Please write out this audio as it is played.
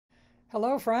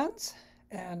Hello, friends,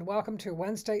 and welcome to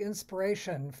Wednesday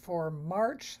Inspiration for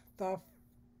March the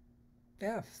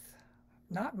 5th.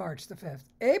 Not March the 5th,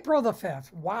 April the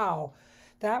 5th. Wow,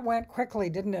 that went quickly,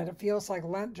 didn't it? It feels like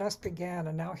Lent just began,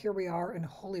 and now here we are in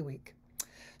Holy Week.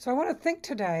 So I want to think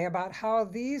today about how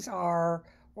these are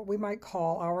what we might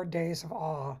call our days of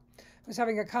awe. I was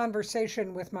having a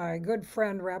conversation with my good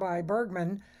friend Rabbi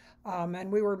Bergman,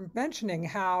 and we were mentioning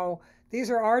how these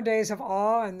are our days of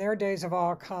awe, and their days of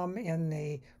awe come in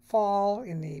the fall,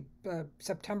 in the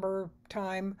September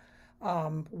time,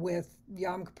 with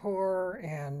Yom Kippur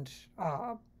and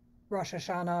Rosh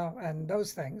Hashanah and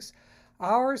those things.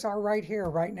 Ours are right here,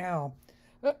 right now.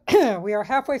 We are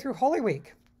halfway through Holy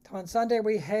Week. On Sunday,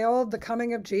 we hailed the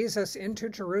coming of Jesus into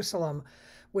Jerusalem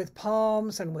with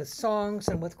palms and with songs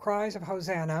and with cries of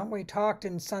Hosanna. We talked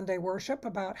in Sunday worship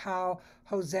about how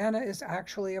Hosanna is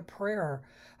actually a prayer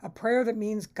that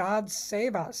means God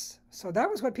save us. So that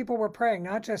was what people were praying,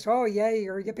 not just, oh, yay,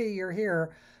 or yippee, you're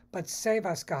here, but save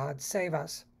us, God, save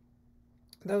us.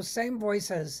 Those same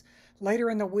voices later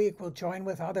in the week will join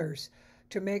with others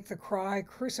to make the cry,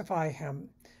 crucify him,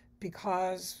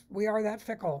 because we are that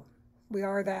fickle. We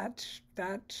are that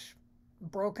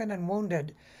broken and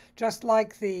wounded, just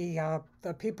like the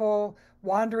people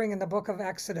wandering in the book of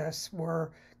Exodus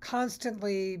were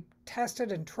constantly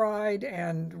tested and tried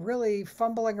and really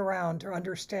fumbling around to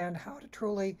understand how to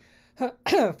truly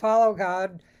follow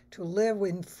God, to live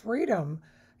in freedom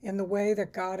in the way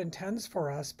that God intends for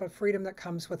us, but freedom that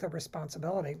comes with a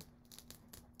responsibility.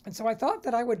 And so I thought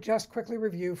that I would just quickly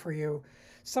review for you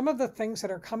some of the things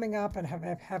that are coming up and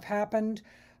have happened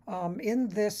in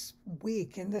this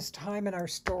week, in this time in our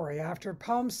story. After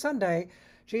Palm Sunday,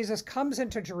 Jesus comes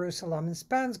into Jerusalem and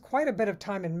spends quite a bit of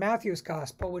time in Matthew's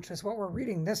Gospel, which is what we're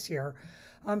reading this year,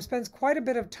 spends quite a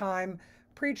bit of time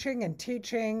preaching and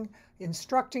teaching,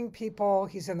 instructing people.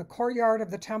 He's in the courtyard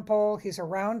of the temple. He's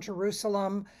around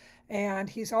Jerusalem, and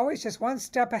he's always just one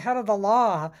step ahead of the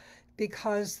law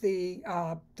because the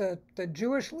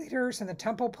Jewish leaders and the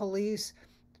temple police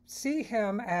see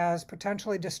him as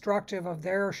potentially destructive of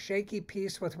their shaky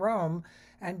peace with Rome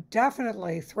and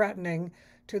definitely threatening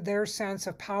to their sense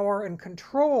of power and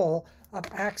control of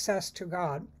access to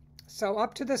God. So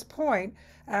up to this point,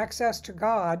 access to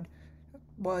God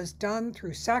was done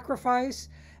through sacrifice,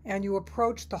 and you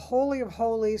approached the Holy of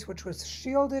Holies, which was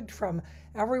shielded from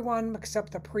everyone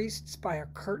except the priests by a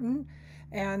curtain.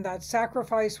 And that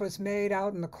sacrifice was made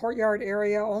out in the courtyard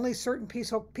area. Only certain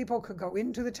people could go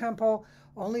into the temple.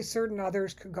 Only certain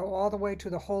others could go all the way to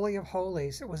the Holy of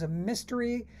Holies. It was a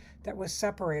mystery that was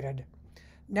separated.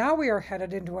 Now we are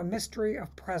headed into a mystery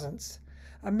of presence,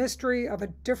 a mystery of a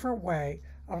different way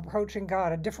of approaching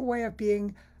God, a different way of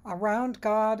being around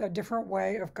God, a different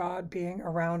way of God being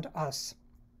around us.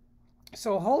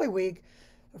 So Holy Week,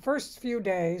 the first few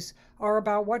days are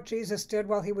about what Jesus did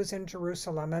while he was in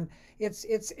Jerusalem, and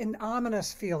it's an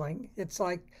ominous feeling. It's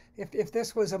like if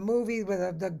this was a movie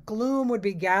where the gloom would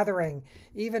be gathering,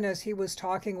 even as he was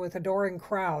talking with adoring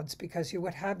crowds, because you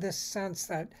would have this sense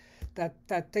that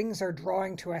things are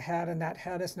drawing to a head, and that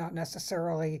head is not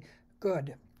necessarily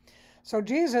good. So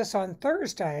Jesus on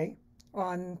Thursday,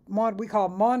 on what we call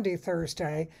Maundy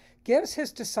Thursday, gives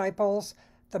his disciples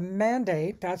the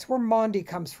mandate. That's where Maundy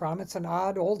comes from. It's an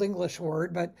odd old English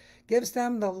word, but gives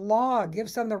them the law,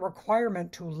 gives them the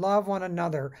requirement to love one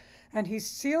another. And he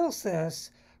seals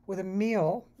this with a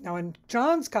meal. Now in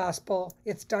John's Gospel,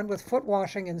 it's done with foot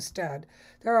washing instead.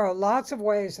 There are lots of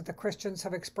ways that the Christians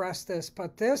have expressed this,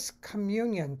 but this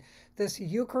communion, this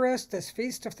Eucharist, this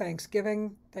feast of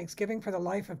Thanksgiving for the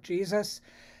life of Jesus,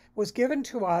 was given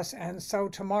to us. And so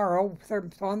tomorrow,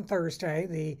 on Thursday,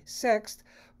 the 6th,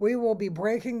 we will be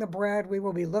breaking the bread, we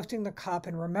will be lifting the cup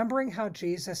and remembering how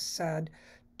Jesus said,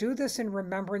 do this in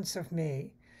remembrance of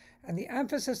me. And the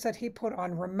emphasis that he put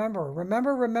on remember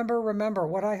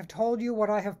what I have told you, what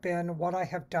I have been, what I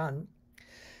have done.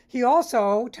 He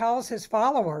also tells his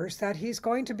followers that he's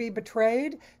going to be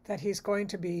betrayed, that he's going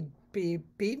to be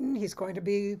beaten, he's going to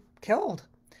be killed.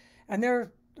 And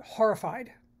they're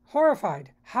horrified.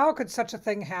 How could such a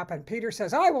thing happen? Peter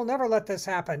says, I will never let this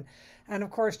happen. And of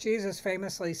course, Jesus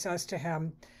famously says to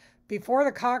him, before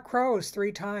the cock crows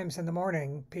 3 times in the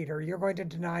morning, Peter, you're going to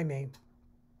deny me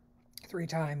 3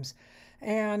 times.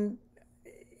 And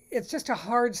it's just a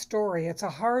hard story. It's a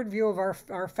hard view of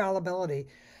our fallibility.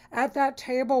 At that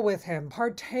table with him,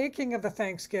 partaking of the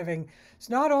Thanksgiving, it's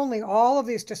not only all of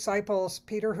these disciples,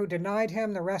 Peter who denied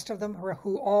him, the rest of them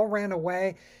who all ran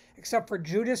away, except for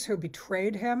Judas who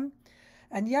betrayed him.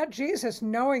 And yet Jesus,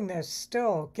 knowing this,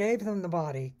 still gave them the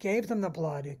body, gave them the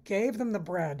blood, gave them the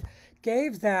bread,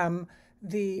 gave them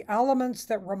the elements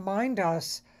that remind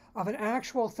us of an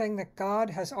actual thing that God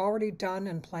has already done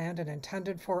and planned and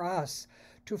intended for us,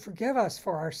 to forgive us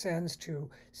for our sins, to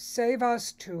save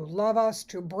us, to love us,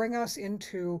 to bring us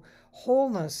into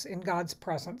wholeness in God's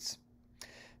presence.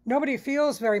 Nobody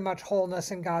feels very much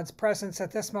wholeness in God's presence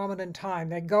at this moment in time.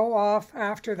 They go off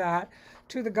after that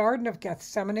to the Garden of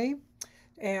Gethsemane,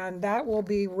 and that will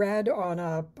be read on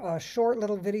a short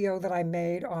little video that I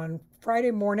made on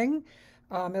Friday morning.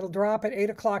 It'll drop at 8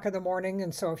 o'clock in the morning,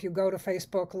 and so if you go to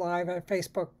Facebook Live,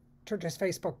 Church's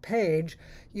Facebook page,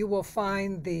 you will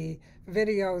find the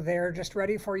video there just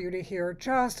ready for you to hear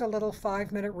just a little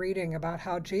 5-minute reading about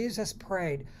how Jesus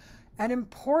prayed. An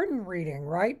important reading,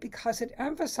 right? Because it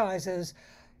emphasizes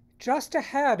just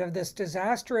ahead of this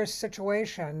disastrous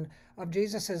situation of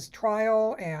Jesus's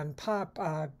trial and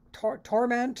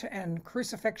torment and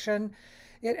crucifixion,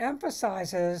 it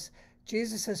emphasizes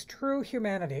Jesus's true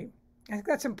humanity. I think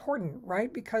that's important,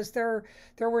 right? Because there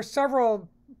were several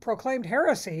proclaimed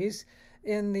heresies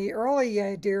in the early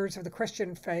years of the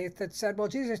Christian faith that said, well,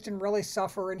 Jesus didn't really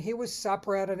suffer and he was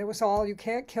separate and it was all, you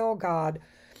can't kill God.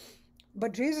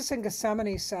 But Jesus in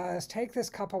Gethsemane says, take this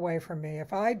cup away from me.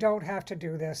 If I don't have to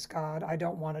do this, God, I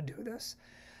don't want to do this.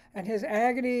 And his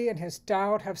agony and his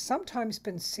doubt have sometimes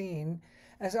been seen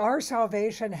as our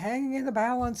salvation hanging in the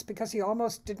balance because he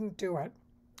almost didn't do it.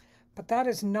 But that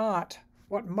is not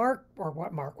what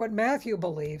Matthew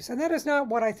believes, and that is not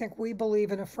what I think we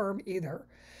believe and affirm either.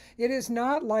 It is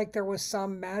not like there was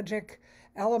some magic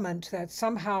element that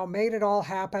somehow made it all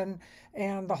happen,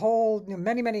 and the whole,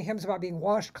 many hymns about being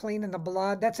washed clean in the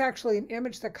blood. That's actually an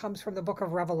image that comes from the book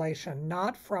of Revelation,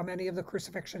 not from any of the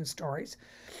crucifixion stories.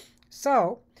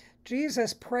 So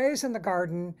Jesus prays in the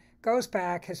garden, goes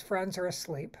back, his friends are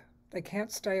asleep. They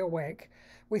can't stay awake.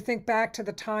 We think back to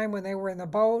the time when they were in the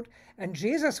boat and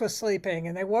Jesus was sleeping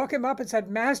and they woke him up and said,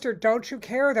 Master, don't you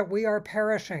care that we are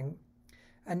perishing?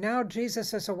 And now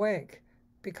Jesus is awake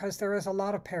because there is a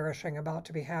lot of perishing about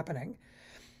to be happening.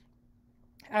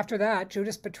 After that,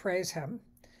 Judas betrays him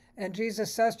and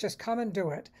Jesus says, just come and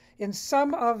do it. In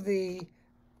some of the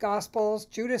Gospels,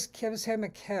 Judas gives him a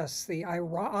kiss, the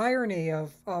irony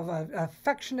of an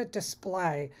affectionate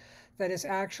display that is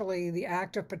actually the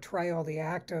act of betrayal, the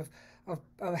act of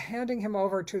handing him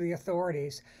over to the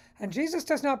authorities. And Jesus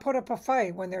does not put up a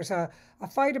fight. When there's a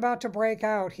fight about to break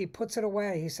out, he puts it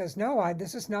away. He says,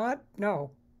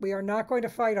 no, we are not going to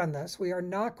fight on this. We are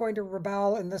not going to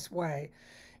rebel in this way.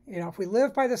 If we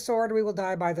live by the sword, we will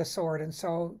die by the sword. And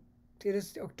so it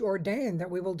is ordained that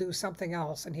we will do something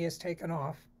else, and he has taken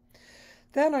off.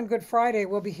 Then on Good Friday,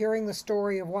 we'll be hearing the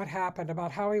story of what happened,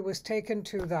 about how he was taken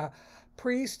to the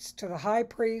priests, to the high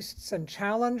priests, and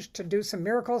challenged to do some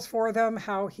miracles for them,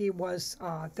 how he was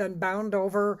then bound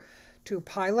over to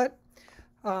Pilate.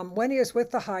 When he is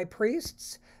with the high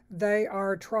priests, they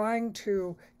are trying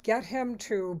to get him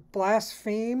to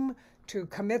blaspheme, to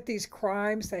commit these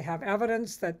crimes. They have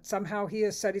evidence that somehow he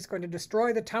has said he's going to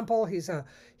destroy the temple. He's a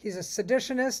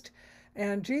seditionist.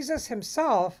 And Jesus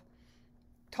himself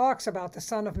talks about the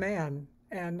Son of Man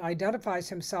and identifies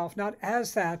himself not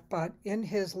as that, but in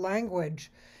his language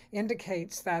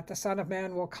indicates that the Son of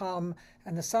Man will come,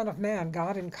 and the Son of Man,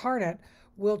 God incarnate,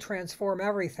 will transform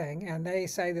everything. And they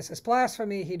say this is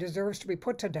blasphemy. He deserves to be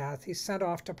put to death. He's sent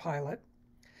off to Pilate.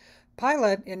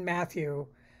 Pilate in Matthew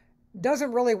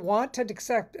doesn't really want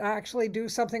to actually do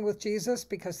something with Jesus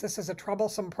because this is a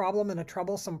troublesome problem in a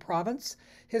troublesome province.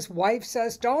 His wife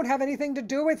says, don't have anything to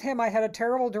do with him. I had a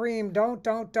terrible dream. Don't.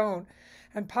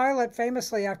 And Pilate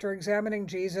famously, after examining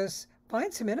Jesus,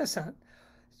 finds him innocent,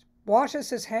 washes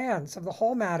his hands of the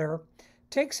whole matter,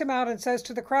 takes him out and says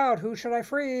to the crowd, who should I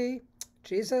free?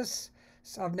 Jesus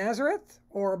of Nazareth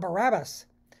or Barabbas?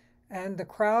 And the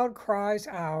crowd cries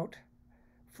out,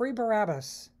 free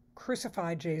Barabbas,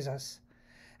 crucify Jesus.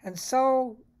 And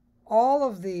so all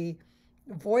of the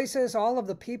voices, all of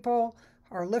the people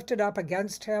are lifted up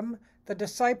against him. The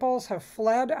disciples have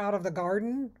fled out of the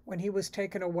garden when he was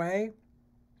taken away.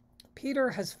 Peter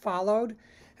has followed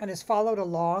and has followed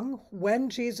along. When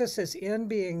Jesus is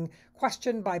being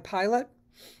questioned by Pilate,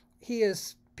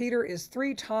 Peter is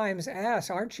 3 times asked,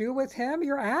 aren't you with him?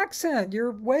 Your accent,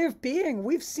 your way of being,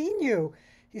 we've seen you.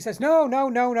 He says, no,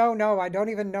 I don't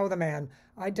even know the man.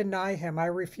 I deny him, I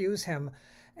refuse him.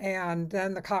 And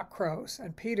then the cock crows,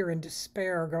 and Peter in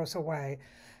despair goes away,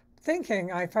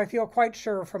 thinking, I feel quite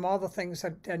sure from all the things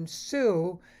that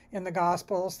ensue in the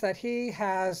Gospels, that he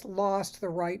has lost the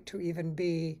right to even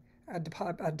be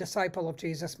a disciple of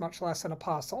Jesus, much less an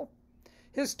apostle.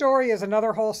 His story is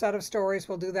another whole set of stories.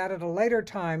 We'll do that at a later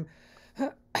time.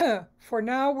 For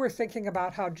now, we're thinking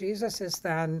about how Jesus is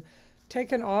then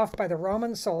taken off by the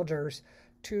Roman soldiers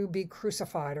to be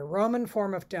crucified, a Roman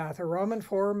form of death, a Roman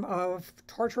form of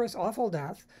torturous, awful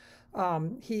death.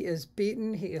 He is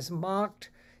beaten, he is mocked,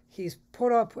 he's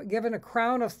given a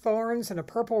crown of thorns and a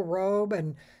purple robe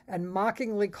and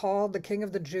mockingly called the King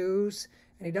of the Jews.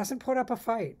 And he doesn't put up a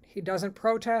fight. He doesn't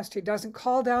protest. He doesn't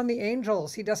call down the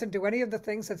angels. He doesn't do any of the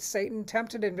things that Satan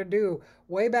tempted him to do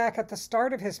way back at the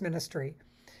start of his ministry.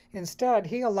 Instead,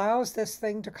 he allows this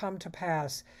thing to come to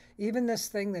pass, even this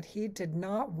thing that he did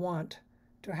not want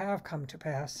to have come to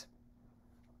pass.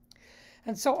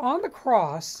 And so on the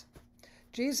cross,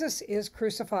 Jesus is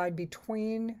crucified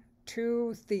between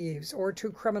two thieves or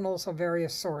two criminals of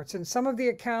various sorts. In some of the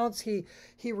accounts, he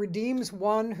redeems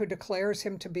one who declares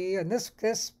him to be. In this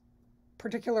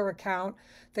particular account,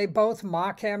 they both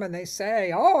mock him and they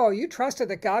say, "Oh, you trusted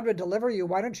that God would deliver you.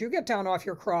 Why don't you get down off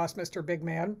your cross, Mr. Big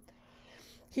Man?"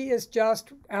 He is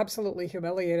just absolutely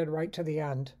humiliated right to the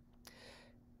end.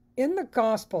 In the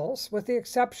Gospels, with the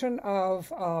exception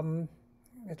of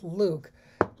Luke,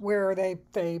 where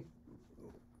they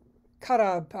cut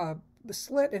a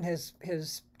slit in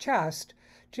his chest,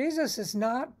 Jesus is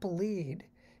not bleed.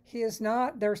 He is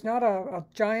not, there's not a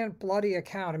giant bloody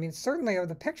account. I mean, certainly of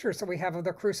the pictures that we have of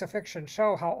the crucifixion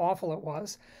show how awful it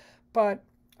was, but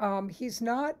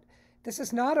this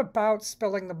is not about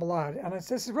spilling the blood. And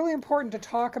this is really important to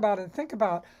talk about and think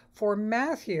about for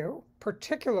Matthew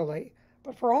particularly,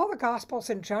 but for all the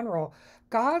Gospels in general.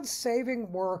 God's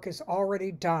saving work is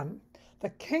already done. The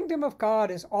kingdom of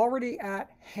God is already at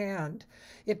hand.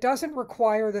 It doesn't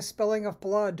require the spilling of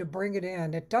blood to bring it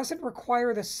in. It doesn't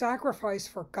require the sacrifice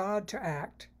for God to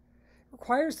act. It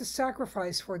requires the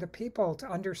sacrifice for the people to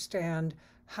understand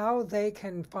how they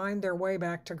can find their way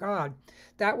back to God.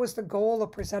 That was the goal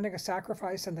of presenting a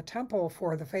sacrifice in the temple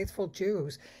for the faithful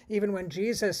Jews. Even when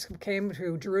Jesus came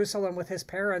to Jerusalem with his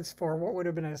parents for what would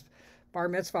have been his bar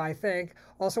mitzvah, I think.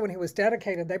 Also, when he was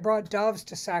dedicated, they brought doves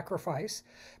to sacrifice.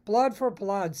 Blood for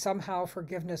blood, somehow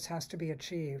forgiveness has to be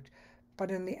achieved. But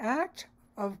in the act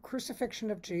of crucifixion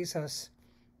of Jesus,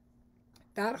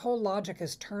 that whole logic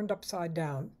is turned upside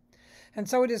down. And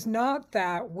so it is not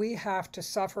that we have to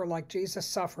suffer like Jesus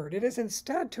suffered. It is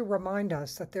instead to remind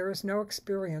us that there is no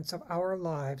experience of our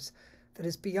lives that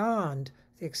is beyond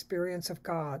the experience of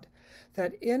God.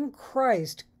 That in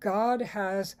Christ, God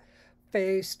has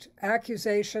faced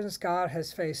accusations, God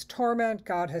has faced torment,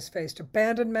 God has faced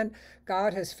abandonment,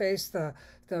 God has faced the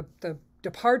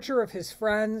departure of his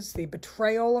friends, the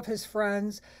betrayal of his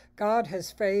friends. God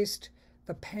has faced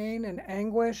the pain and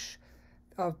anguish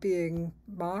of being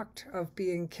mocked, of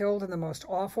being killed in the most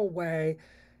awful way.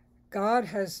 God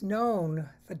has known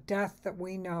the death that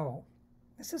we know.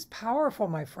 This is powerful,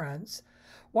 my friends.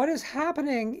 What is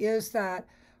happening is that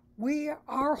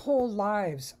our whole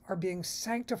lives are being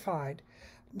sanctified.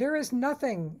 There is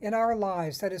nothing in our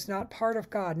lives that is not part of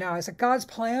God. Now, is it God's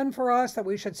plan for us that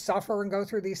we should suffer and go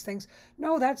through these things?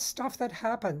 No, that's stuff that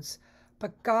happens.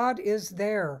 But God is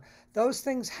there. Those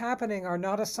things happening are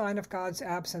not a sign of God's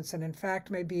absence, and in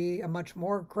fact may be a much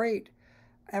more great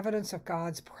evidence of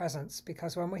God's presence,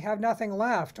 because when we have nothing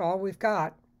left, all we've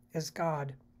got is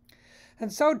God.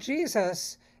 And so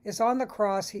Jesus is on the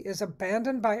cross. He is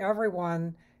abandoned by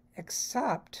everyone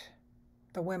except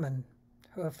the women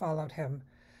who have followed him.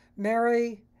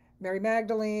 Mary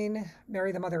Magdalene,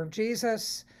 Mary the mother of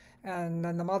Jesus, and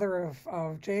then the mother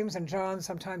of James and John,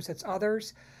 sometimes it's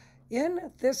others.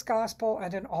 In this gospel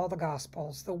and in all the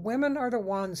gospels, the women are the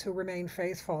ones who remain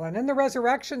faithful. And in the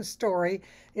resurrection story,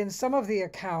 in some of the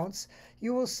accounts,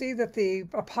 you will see that the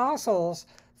apostles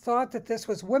thought that this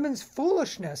was women's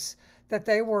foolishness, that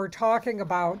they were talking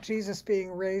about Jesus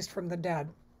being raised from the dead.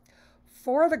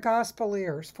 For the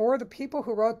gospeliers, for the people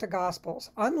who wrote the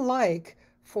gospels, unlike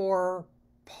for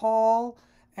Paul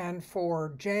and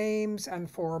for James and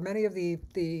for many of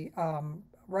the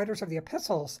writers of the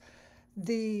epistles,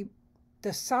 the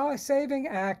saving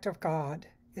act of God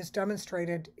is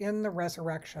demonstrated in the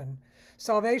resurrection.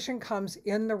 Salvation comes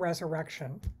in the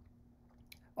resurrection.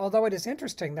 Although it is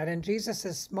interesting that in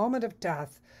Jesus' moment of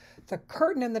death, the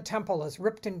curtain in the temple is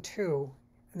ripped in two,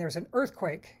 and there's an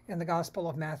earthquake in the Gospel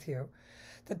of Matthew.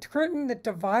 The curtain that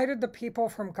divided the people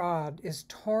from God is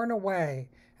torn away,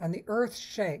 and the earth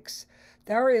shakes.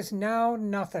 There is now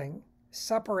nothing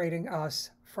separating us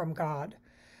from God.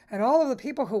 And all of the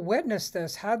people who witnessed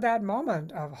this had that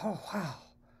moment of, oh, wow,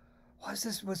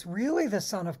 was really the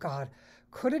Son of God?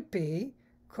 Could it be?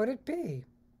 Could it be?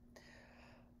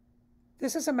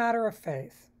 This is a matter of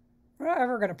faith. We're not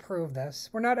ever going to prove this.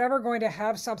 We're not ever going to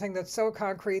have something that's so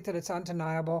concrete that it's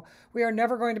undeniable. We are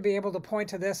never going to be able to point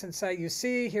to this and say, you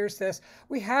see, here's this.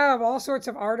 We have all sorts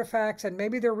of artifacts, and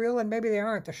maybe they're real and maybe they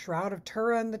aren't. The Shroud of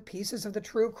Turin, the pieces of the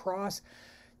true cross.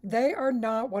 They are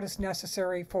not what is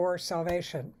necessary for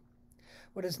salvation.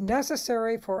 What is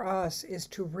necessary for us is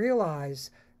to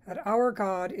realize that our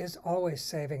God is always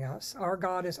saving us. Our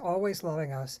God is always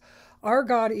loving us. Our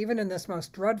God, even in this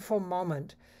most dreadful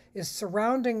moment, is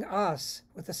surrounding us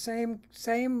with the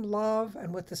same love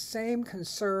and with the same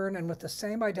concern and with the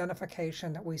same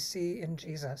identification that we see in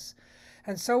Jesus.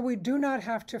 And so we do not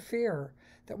have to fear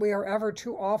that we are ever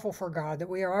too awful for God, that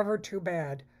we are ever too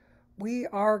bad. We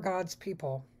are God's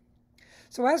people.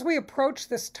 So as we approach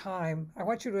this time, I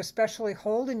want you to especially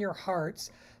hold in your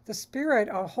hearts the spirit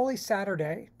of Holy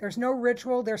Saturday. There's no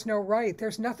ritual, there's no rite,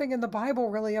 there's nothing in the Bible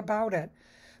really about it.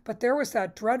 But there was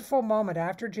that dreadful moment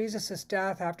after Jesus'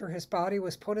 death, after his body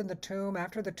was put in the tomb,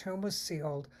 after the tomb was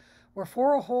sealed, where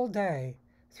for a whole day,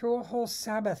 through a whole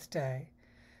Sabbath day,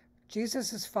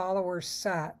 Jesus' followers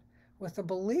sat with the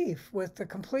belief, with the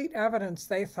complete evidence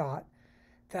they thought,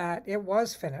 that it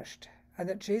was finished and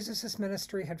that Jesus'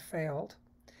 ministry had failed.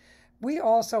 We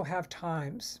also have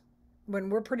times when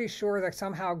we're pretty sure that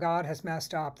somehow God has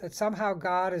messed up, that somehow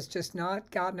God has just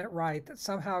not gotten it right, that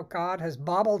somehow God has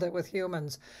bobbled it with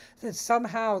humans, that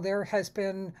somehow there has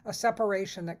been a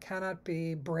separation that cannot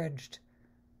be bridged.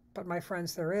 But my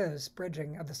friends, there is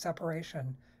bridging of the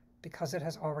separation because it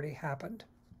has already happened.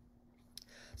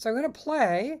 So I'm going to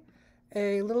play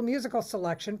a little musical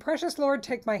selection. Precious Lord,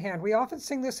 take my hand. We often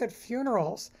sing this at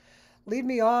funerals. Lead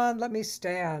me on, let me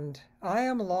stand. I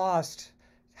am lost.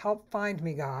 Help find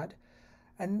me, God.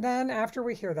 And then after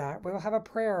we hear that, we'll have a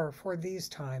prayer for these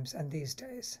times and these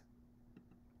days.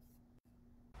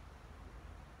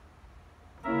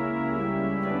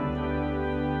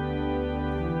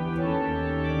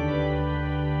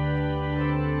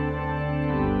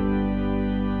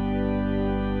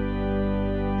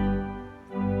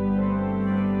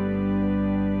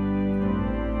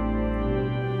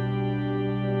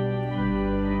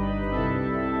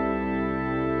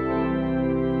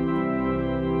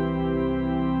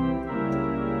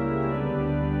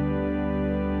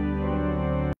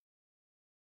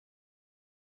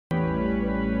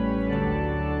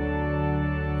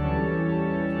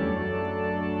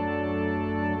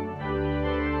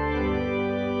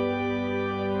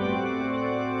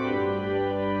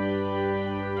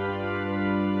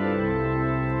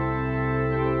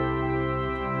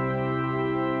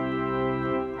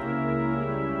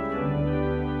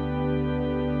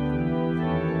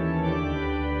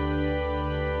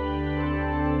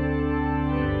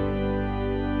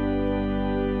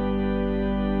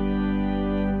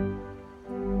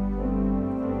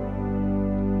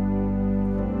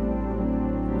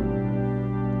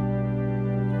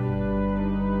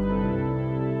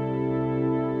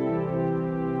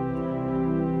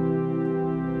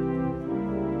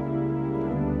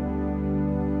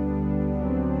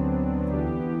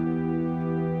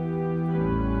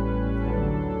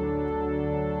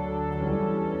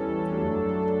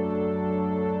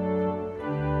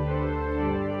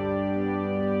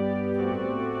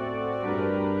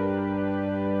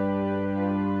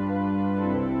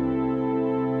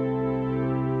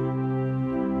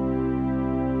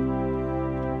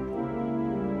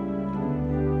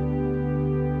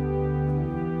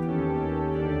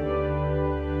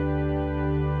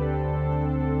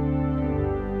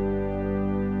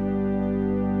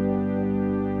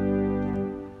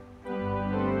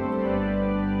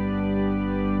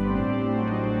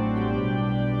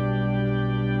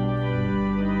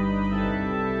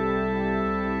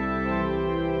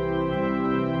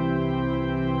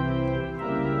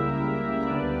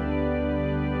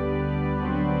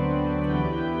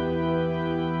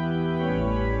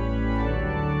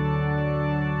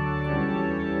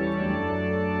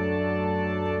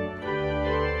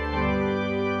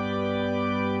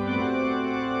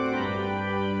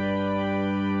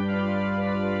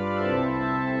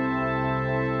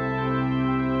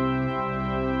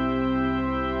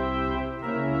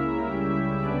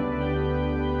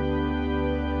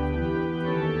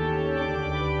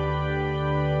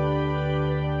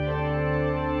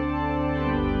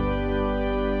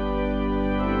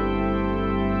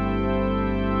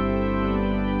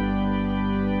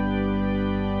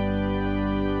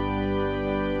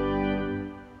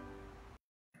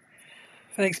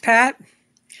 Thanks, Pat. I'm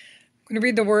going to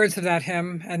read the words of that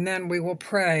hymn, and then we will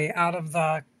pray out of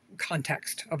the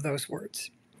context of those words.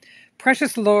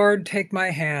 Precious Lord, take my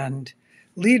hand.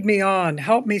 Lead me on,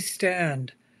 help me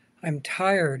stand. I'm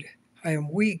tired, I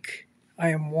am weak, I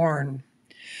am worn.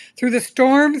 Through the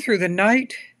storm, through the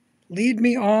night, lead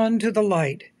me on to the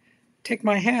light. Take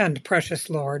my hand,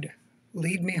 precious Lord,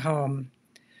 lead me home.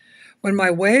 When my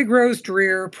way grows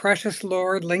drear, precious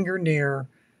Lord, linger near.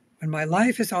 When my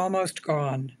life is almost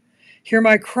gone, Hear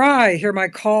my cry, hear my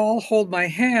call, hold my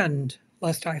hand,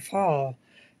 lest I fall.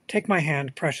 Take my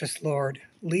hand, precious Lord,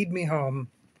 lead me home.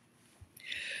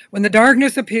 When the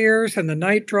darkness appears and the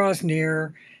night draws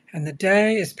near, and the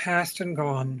day is past and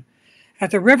gone,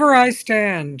 at the river I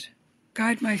stand,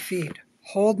 guide my feet,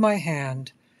 hold my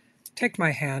hand. Take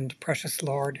my hand, precious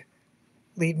Lord,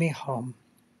 lead me home.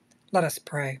 Let us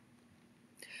pray.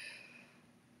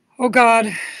 O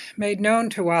God, made known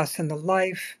to us in the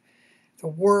life, the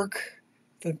work,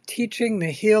 the teaching,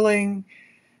 the healing,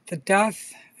 the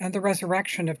death, and the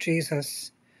resurrection of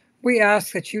Jesus, we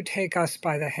ask that you take us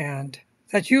by the hand,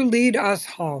 that you lead us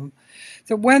home,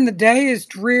 that when the day is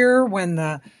drear, when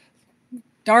the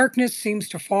darkness seems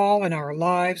to fall in our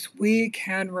lives, we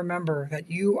can remember that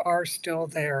you are still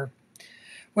there.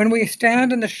 When we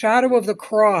stand in the shadow of the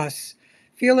cross,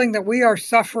 feeling that we are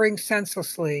suffering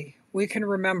senselessly, we can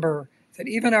remember that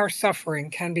even our suffering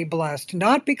can be blessed,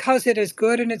 not because it is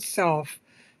good in itself,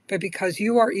 but because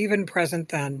you are even present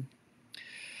then.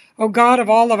 O God of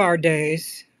all of our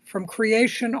days, from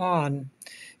creation on,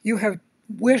 you have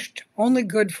wished only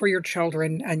good for your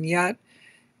children, and yet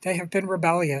they have been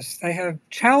rebellious. They have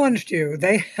challenged you.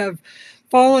 They have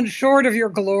fallen short of your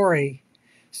glory.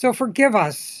 So forgive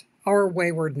us our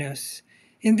waywardness.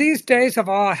 In these days of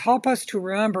awe, help us to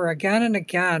remember again and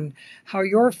again how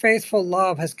your faithful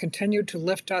love has continued to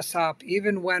lift us up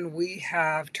even when we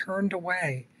have turned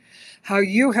away. How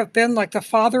you have been like the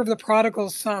father of the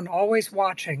prodigal son, always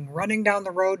watching, running down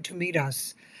the road to meet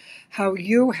us. How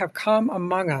you have come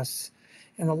among us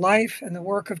in the life and the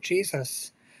work of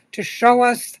Jesus to show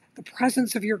us the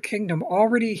presence of your kingdom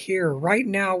already here, right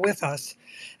now with us,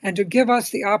 and to give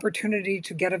us the opportunity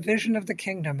to get a vision of the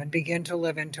kingdom and begin to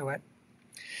live into it.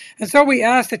 And so we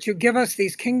ask that you give us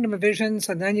these kingdom visions,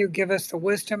 and then you give us the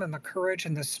wisdom and the courage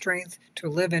and the strength to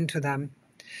live into them.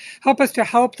 Help us to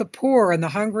help the poor and the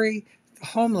hungry, the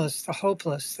homeless, the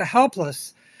hopeless, the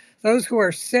helpless, those who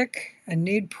are sick and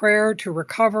need prayer to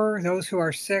recover, those who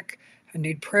are sick and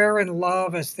need prayer and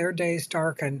love as their days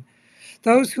darken,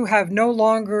 those who have no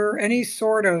longer any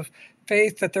sort of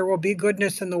faith that there will be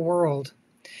goodness in the world.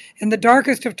 In the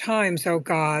darkest of times, O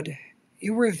God,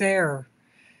 you were there.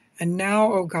 And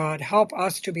now, O God, help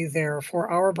us to be there for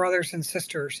our brothers and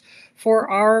sisters, for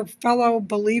our fellow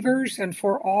believers, and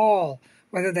for all,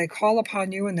 whether they call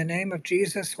upon you in the name of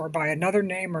Jesus or by another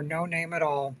name or no name at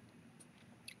all.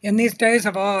 In these days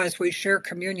of awe, as we share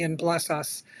communion, bless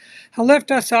us. Lift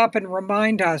us up and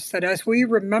remind us that as we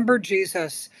remember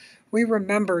Jesus, we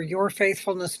remember your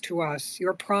faithfulness to us,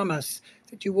 your promise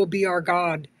that you will be our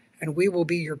God and we will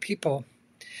be your people.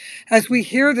 As we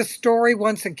hear the story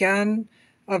once again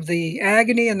of the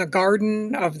agony in the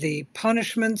garden, of the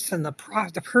punishments and the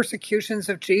persecutions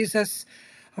of Jesus,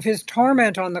 of his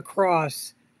torment on the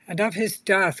cross, and of his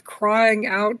death, crying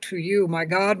out to you, my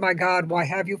God, why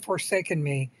have you forsaken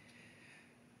me?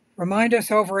 Remind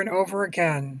us over and over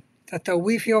again that though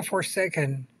we feel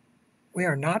forsaken, we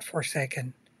are not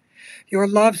forsaken. Your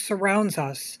love surrounds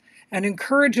us and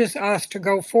encourages us to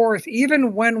go forth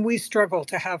even when we struggle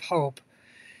to have hope,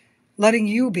 letting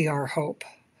you be our hope,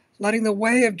 letting the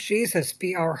way of Jesus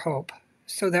be our hope,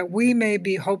 so that we may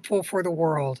be hopeful for the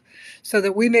world, so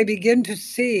that we may begin to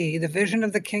see the vision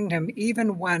of the kingdom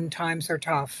even when times are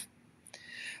tough.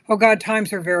 Oh God,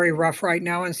 times are very rough right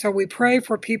now, and so we pray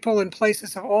for people in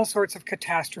places of all sorts of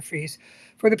catastrophes,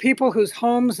 for the people whose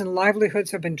homes and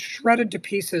livelihoods have been shredded to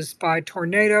pieces by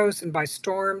tornadoes and by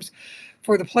storms,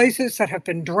 for the places that have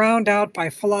been drowned out by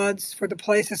floods, for the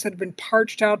places that have been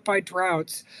parched out by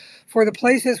droughts, for the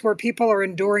places where people are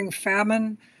enduring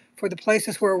famine, for the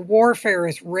places where warfare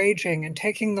is raging and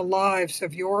taking the lives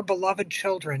of your beloved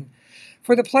children,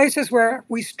 for the places where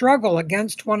we struggle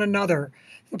against one another,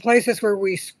 the places where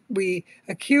we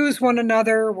accuse one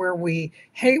another, where we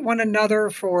hate one another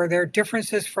for their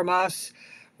differences from us,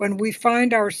 when we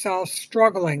find ourselves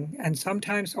struggling and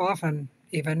sometimes often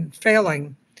even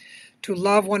failing to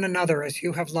love one another as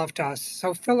you have loved us.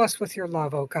 So fill us with your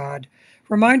love, O God.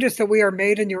 Remind us that we are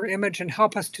made in your image and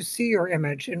help us to see your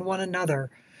image in one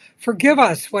another. Forgive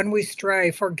us when we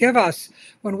stray. Forgive us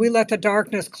when we let the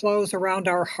darkness close around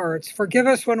our hearts. Forgive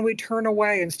us when we turn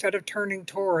away instead of turning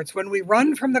towards, when we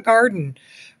run from the garden,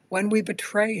 when we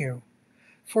betray you.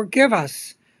 Forgive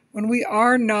us when we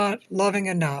are not loving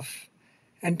enough,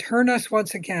 and turn us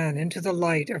once again into the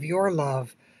light of your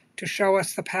love to show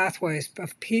us the pathways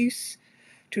of peace,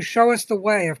 to show us the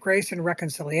way of grace and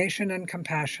reconciliation and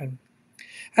compassion.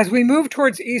 As we move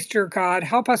towards Easter, God,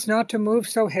 help us not to move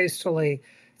so hastily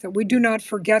that we do not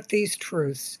forget these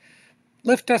truths.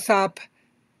 Lift us up.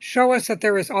 Show us that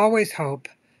there is always hope.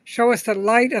 Show us that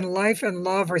light and life and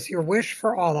love is your wish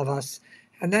for all of us.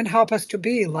 and then help us to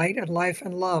be light and life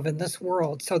and love in this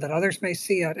world so that others may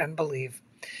see it and believe.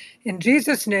 In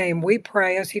Jesus' name we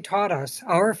pray as he taught us,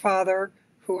 Our Father,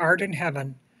 who art in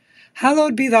heaven,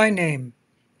 hallowed be thy name.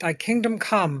 Thy kingdom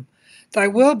come, thy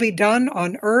will be done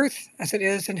on earth as it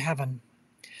is in heaven.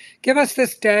 Give us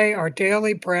this day our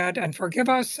daily bread, and forgive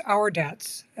us our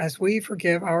debts, as we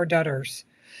forgive our debtors.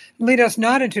 Lead us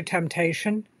not into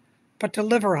temptation, but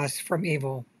deliver us from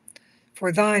evil.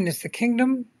 For thine is the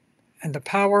kingdom, and the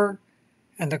power,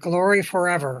 and the glory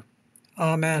forever.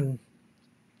 Amen.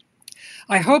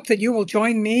 I hope that you will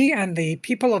join me and the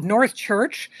people of North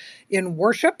Church in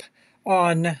worship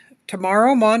on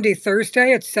tomorrow, Maundy,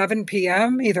 Thursday at 7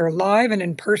 p.m., either live and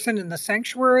in person in the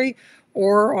sanctuary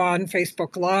or on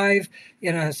Facebook Live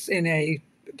in a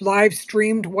live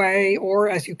streamed way, or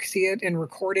as you see it in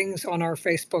recordings on our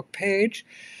Facebook page.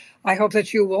 I hope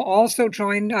that you will also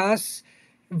join us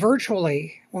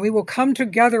virtually, when we will come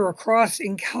together across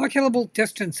incalculable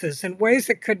distances in ways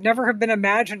that could never have been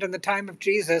imagined in the time of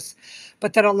Jesus,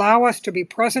 but that allow us to be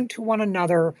present to one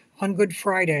another on Good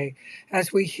Friday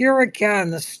as we hear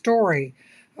again the story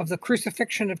of the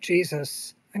crucifixion of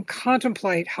Jesus and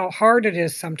contemplate how hard it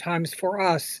is sometimes for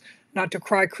us not to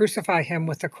cry, "Crucify him,"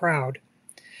 with the crowd.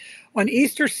 On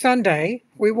Easter Sunday,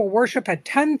 we will worship at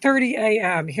 10:30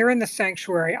 a.m. here in the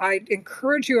sanctuary. I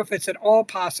encourage you, if it's at all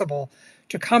possible,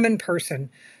 to come in person,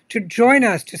 to join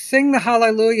us, to sing the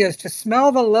hallelujahs, to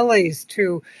smell the lilies,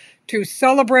 to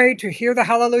celebrate, to hear the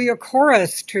hallelujah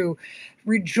chorus, to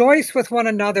rejoice with one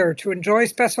another, to enjoy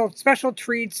special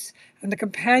treats and the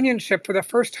companionship for the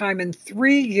first time in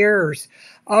 3 years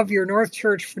of your North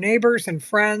Church neighbors and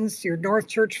friends, your North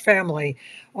Church family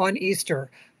on Easter.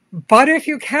 But if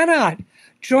you cannot,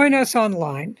 join us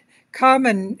online. Come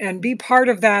and be part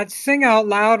of that. Sing out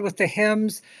loud with the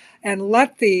hymns and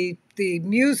let the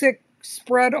music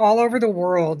spread all over the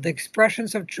world, the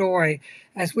expressions of joy,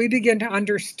 as we begin to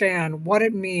understand what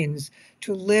it means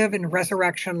to live in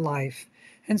resurrection life.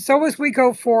 And so as we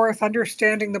go forth,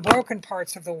 understanding the broken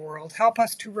parts of the world, help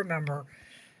us to remember,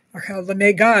 or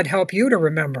may God help you to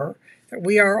remember, that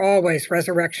we are always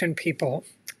resurrection people.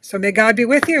 So may God be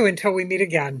with you until we meet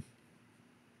again.